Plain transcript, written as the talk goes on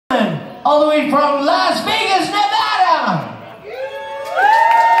all the way from Las Vegas, Nevada,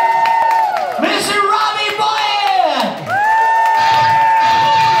 Mr. Robbie Boyd,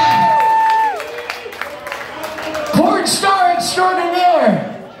 porn star extraordinaire.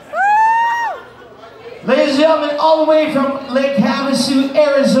 Ladies and gentlemen, all the way from Lake Havasu,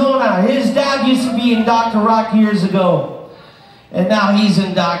 Arizona. His dad used to be in Dr.Rock years ago, and now he's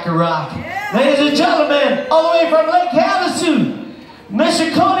in Dr.Rock. Yeah. Ladies and gentlemen, all the way from Lake Havasu,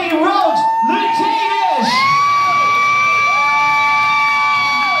 Mr. Cody Rhodes, Lutavish.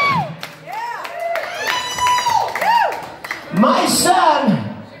 Yeah. My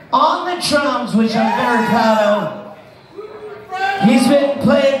son on the drums, which I'm very proud of. He's been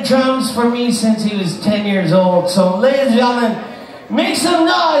playing drums for me since he was 10 years old. So, ladies and gentlemen, make some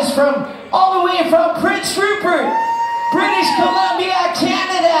noise from all the way from Prince Rupert, British Columbia,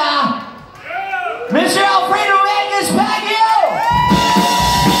 Canada, Mr. Alfredo Angus Pagio.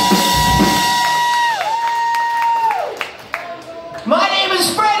 My name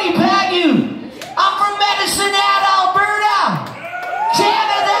is Freddie Pagio. I'm from Medicine Hat, Alberta,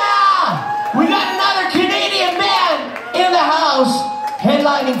 Canada. We got another Canadian band in the house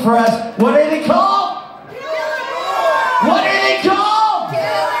headlining for us. What are they called? What are they called?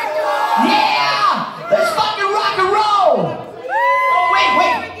 Yeah! Let's fucking rock and roll! Oh,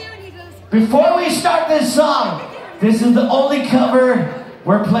 wait. Before we start this song, this is the only cover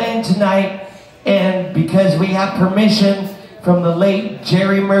we're playing tonight, and because we have permission from the late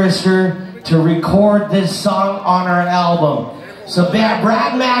Jerry Mercer to record this song on our album. So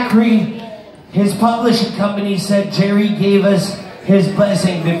Brad Macri, his publishing company, said Jerry gave us his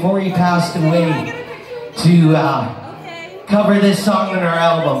blessing before he passed away to cover this song on our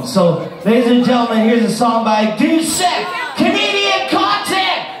album. So, ladies and gentlemen, here's a song by Dusek, Canadian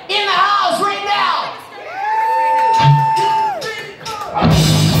content in the house right now.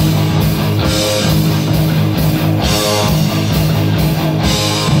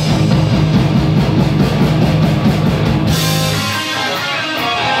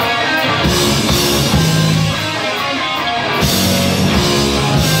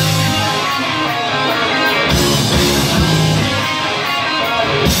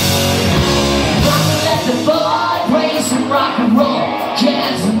 Rock and roll,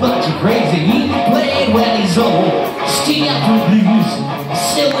 jazz is a bunch of crazy. He played when he's old. Steel for blues,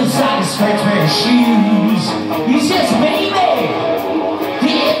 still inside his first pair of shoes. He's just a baby.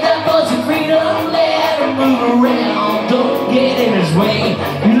 Give that buzz of freedom, let him move around. Don't get in his way.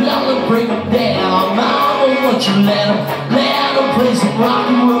 You love to bring him down. Mama, won't you let him play some rock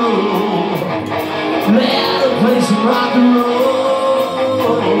and roll. Let him play some rock and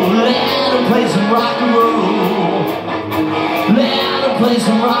roll. Let him play some rock and roll. Let him play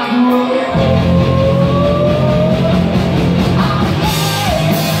some rock and roll.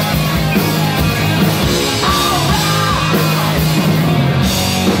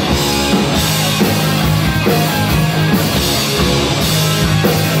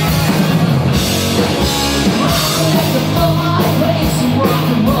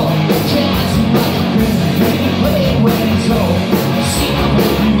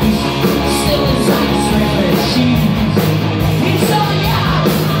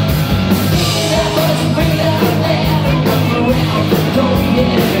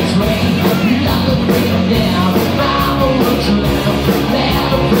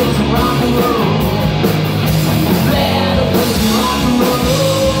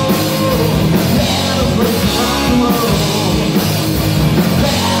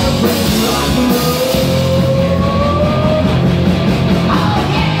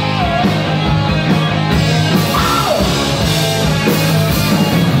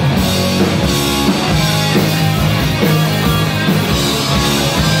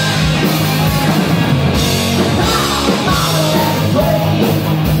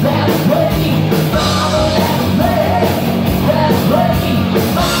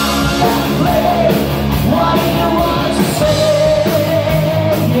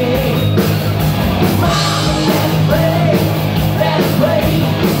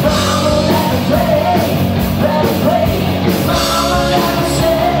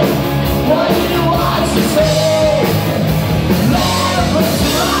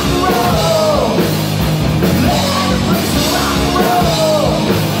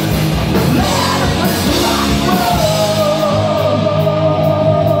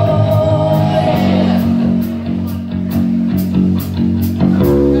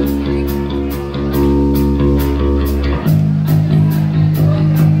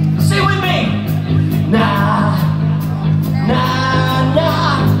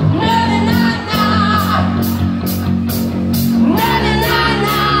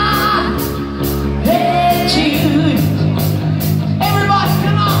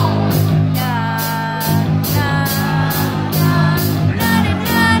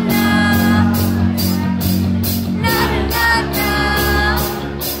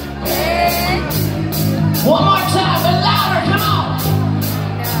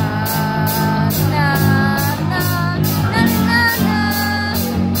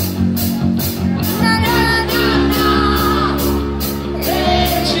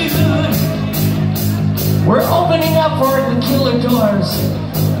 for the killer doors.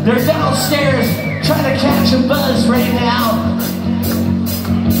 They're downstairs trying to catch a buzz right now.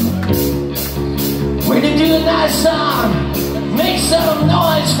 We're gonna do a nice song. Make some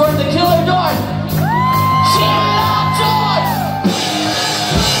noise.